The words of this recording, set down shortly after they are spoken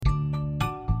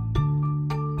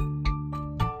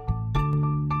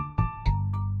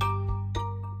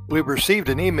We received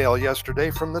an email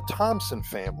yesterday from the Thompson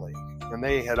family, and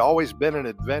they had always been an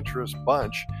adventurous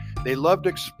bunch. They loved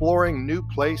exploring new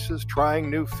places, trying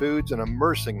new foods, and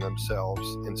immersing themselves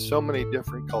in so many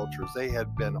different cultures. They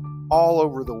had been all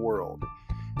over the world.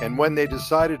 And when they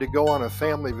decided to go on a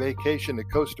family vacation to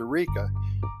Costa Rica,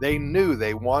 they knew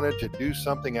they wanted to do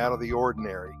something out of the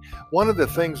ordinary. One of the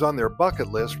things on their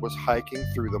bucket list was hiking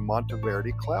through the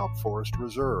Monteverde Cloud Forest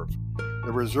Reserve.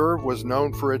 The reserve was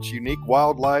known for its unique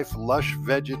wildlife, lush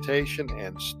vegetation,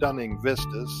 and stunning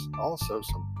vistas, also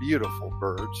some beautiful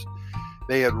birds.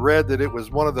 They had read that it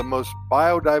was one of the most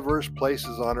biodiverse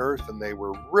places on Earth, and they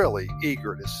were really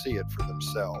eager to see it for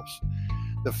themselves.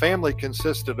 The family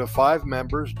consisted of 5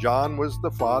 members. John was the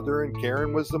father, and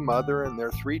Karen was the mother, and their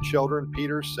 3 children,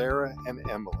 Peter, Sarah, and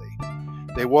Emily.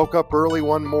 They woke up early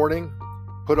one morning,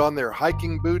 put on their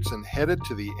hiking boots, and headed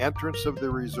to the entrance of the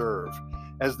reserve.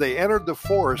 As they entered the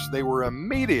forest, they were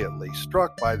immediately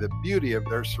struck by the beauty of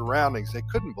their surroundings. They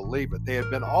couldn't believe it. They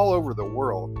had been all over the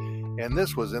world, and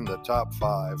this was in the top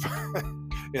 5,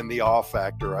 in the awe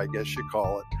factor, I guess you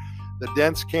call it. The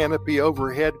dense canopy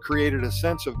overhead created a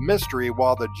sense of mystery,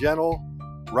 while the gentle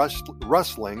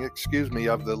rustling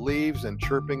of the leaves and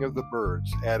chirping of the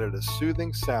birds added a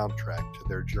soothing soundtrack to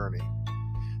their journey.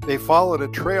 They followed a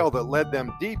trail that led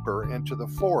them deeper into the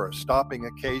forest, stopping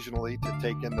occasionally to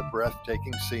take in the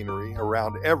breathtaking scenery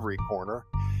around every corner.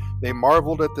 They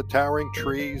marveled at the towering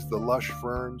trees, the lush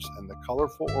ferns, and the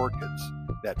colorful orchids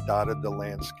that dotted the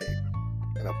landscape,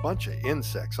 and a bunch of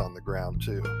insects on the ground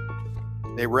too.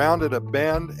 They rounded a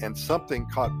bend, and something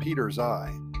caught Peter's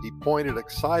eye. He pointed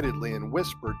excitedly and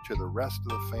whispered to the rest of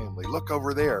the family, "Look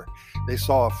over there." They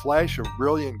saw a flash of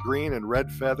brilliant green and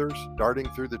red feathers darting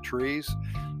through the trees.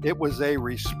 It was a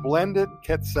resplendent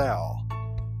quetzal,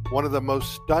 one of the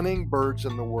most stunning birds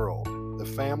in the world. The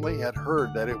family had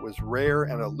heard that it was rare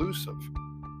and elusive,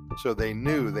 so they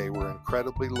knew they were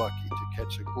incredibly lucky to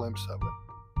catch a glimpse of it.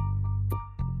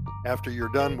 After you're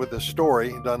done with the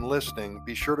story, done listening,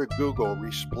 be sure to Google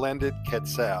resplendent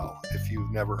quetzal if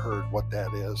you've never heard what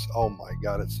that is. Oh my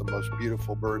God, it's the most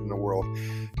beautiful bird in the world.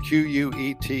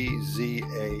 Quetzal.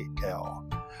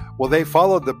 Well, they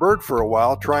followed the bird for a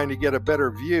while, trying to get a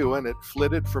better view, and it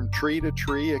flitted from tree to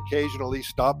tree, occasionally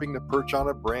stopping to perch on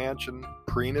a branch and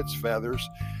preen its feathers.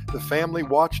 The family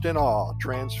watched in awe,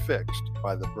 transfixed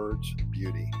by the bird's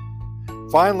beauty.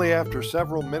 Finally, after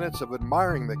several minutes of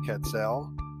admiring the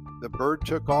quetzal, the bird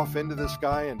took off into the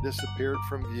sky and disappeared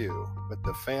from view, but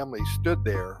the family stood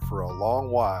there for a long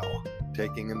while,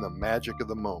 taking in the magic of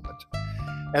the moment.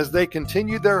 As they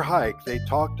continued their hike, they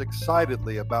talked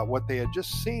excitedly about what they had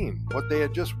just seen, what they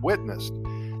had just witnessed.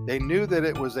 They knew that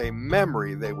it was a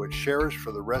memory they would cherish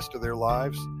for the rest of their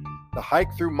lives. The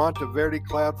hike through Monteverde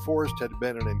Cloud Forest had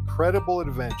been an incredible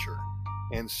adventure,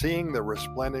 and seeing the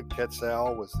resplendent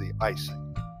quetzal was the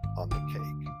icing on the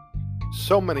cake.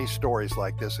 So many stories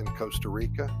like this in Costa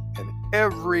Rica, and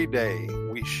every day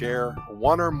we share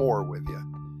one or more with you.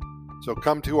 So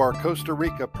come to our Costa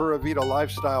Rica Pura Vida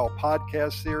Lifestyle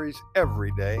podcast series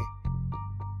every day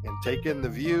and take in the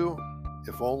view,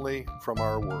 if only from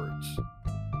our words.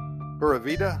 Pura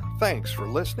Vida, thanks for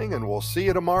listening, and we'll see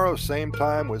you tomorrow, same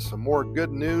time, with some more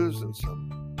good news and some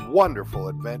wonderful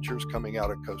adventures coming out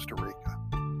of Costa Rica.